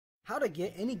how to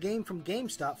get any game from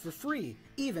GameStop for free,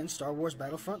 even Star Wars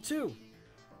Battlefront II.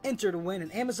 Enter to win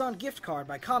an Amazon gift card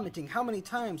by commenting how many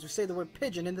times we say the word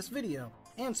pigeon in this video,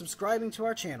 and subscribing to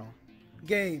our channel.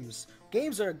 Games.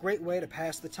 Games are a great way to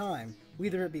pass the time,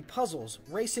 whether it be puzzles,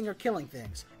 racing, or killing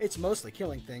things. It's mostly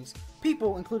killing things.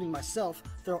 People, including myself,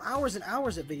 throw hours and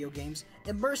hours at video games,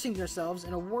 immersing themselves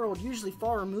in a world usually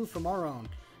far removed from our own.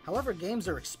 However, games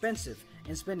are expensive,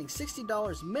 and spending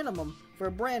 $60 minimum for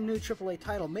a brand new AAA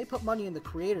title may put money in the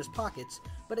creators' pockets,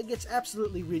 but it gets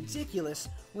absolutely ridiculous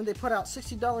when they put out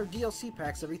 $60 DLC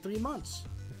packs every 3 months.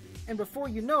 And before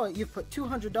you know it, you've put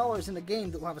 $200 in a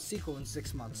game that will have a sequel in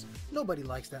 6 months. Nobody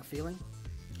likes that feeling.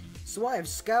 So I have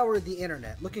scoured the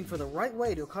internet looking for the right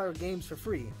way to acquire games for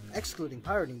free, excluding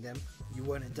pirating them. You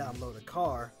wouldn't download a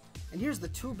car. And here's the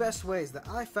 2 best ways that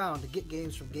I found to get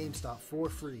games from GameStop for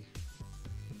free.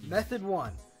 Method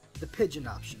 1. The pigeon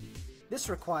option. This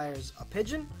requires a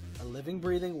pigeon, a living,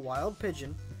 breathing, wild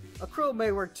pigeon. A crow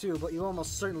may work too, but you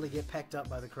almost certainly get pecked up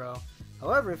by the crow.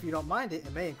 However, if you don't mind it,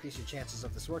 it may increase your chances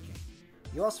of this working.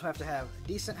 You also have to have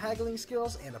decent haggling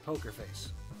skills and a poker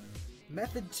face.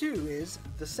 Method 2 is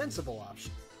the sensible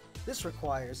option. This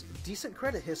requires decent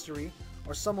credit history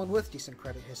or someone with decent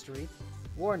credit history.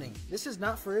 Warning, this is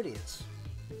not for idiots.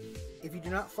 If you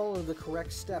do not follow the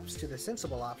correct steps to the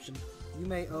sensible option, you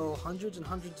may owe hundreds and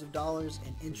hundreds of dollars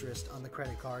in interest on the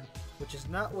credit card, which is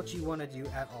not what you want to do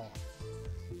at all.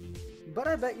 But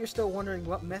I bet you're still wondering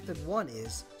what Method 1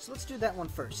 is, so let's do that one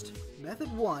first.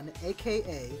 Method 1,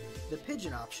 aka the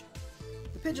pigeon option.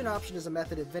 The pigeon option is a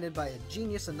method invented by a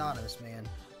genius anonymous man,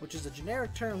 which is a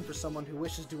generic term for someone who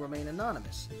wishes to remain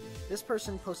anonymous. This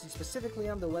person posted specifically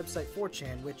on the website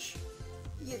 4chan, which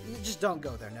you just don't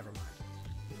go there, never mind.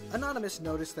 Anonymous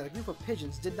noticed that a group of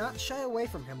pigeons did not shy away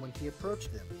from him when he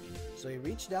approached them, so he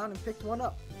reached down and picked one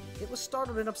up. It was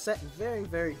startled and upset and very,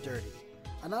 very dirty.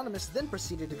 Anonymous then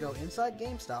proceeded to go inside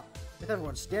GameStop, with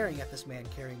everyone staring at this man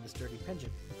carrying this dirty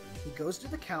pigeon. He goes to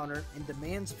the counter and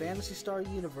demands Phantasy Star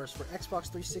Universe for Xbox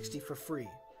 360 for free.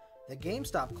 The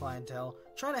GameStop clientele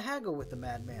try to haggle with the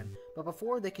madman, but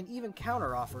before they can even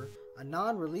counteroffer,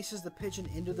 Anon releases the pigeon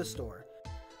into the store.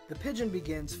 The pigeon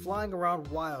begins flying around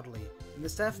wildly, and the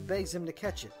staff begs him to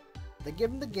catch it. They give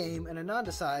him the game, and Anon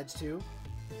decides to,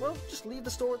 well, just leave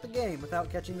the store with the game without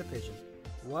catching the pigeon.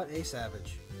 What a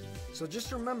savage. So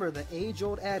just remember the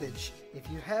age-old adage,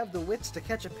 if you have the wits to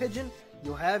catch a pigeon,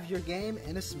 you'll have your game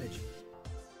in a smidgen.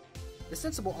 The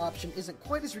sensible option isn't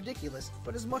quite as ridiculous,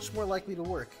 but is much more likely to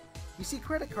work. You see,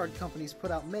 credit card companies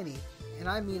put out many, and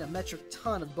I mean a metric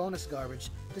ton of bonus garbage,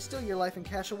 to steal your life and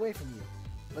cash away from you.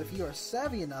 But if you are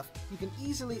savvy enough, you can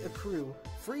easily accrue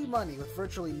free money with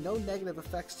virtually no negative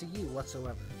effects to you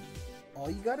whatsoever.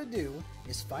 All you gotta do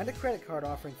is find a credit card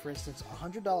offering, for instance,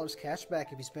 $100 cash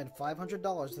back if you spend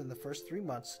 $500 within the first 3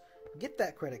 months, get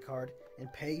that credit card,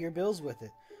 and pay your bills with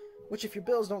it. Which, if your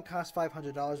bills don't cost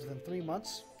 $500 within 3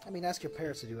 months, I mean, ask your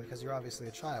parents to do it because you're obviously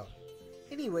a child.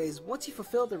 Anyways, once you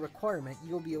fulfill the requirement,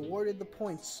 you'll be awarded the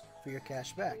points for your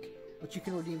cash back, which you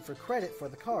can redeem for credit for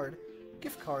the card,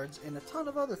 gift cards, and a ton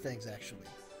of other things actually.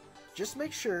 Just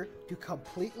make sure to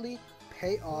completely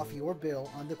pay off your bill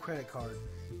on the credit card.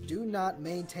 Do not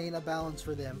maintain a balance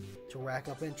for them to rack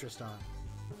up interest on.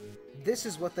 This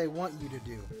is what they want you to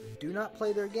do. Do not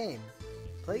play their game.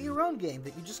 Play your own game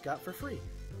that you just got for free.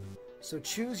 So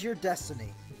choose your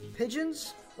destiny.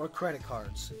 Pigeons or credit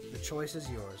cards. The choice is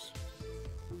yours.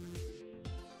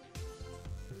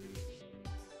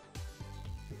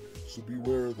 So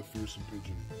beware of the fearsome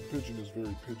pigeon. The pigeon is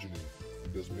very pigeony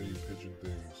and does many pigeon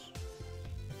things.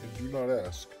 And do not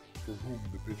ask for whom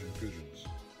the pigeon pigeons.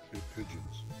 It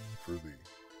pigeons for thee.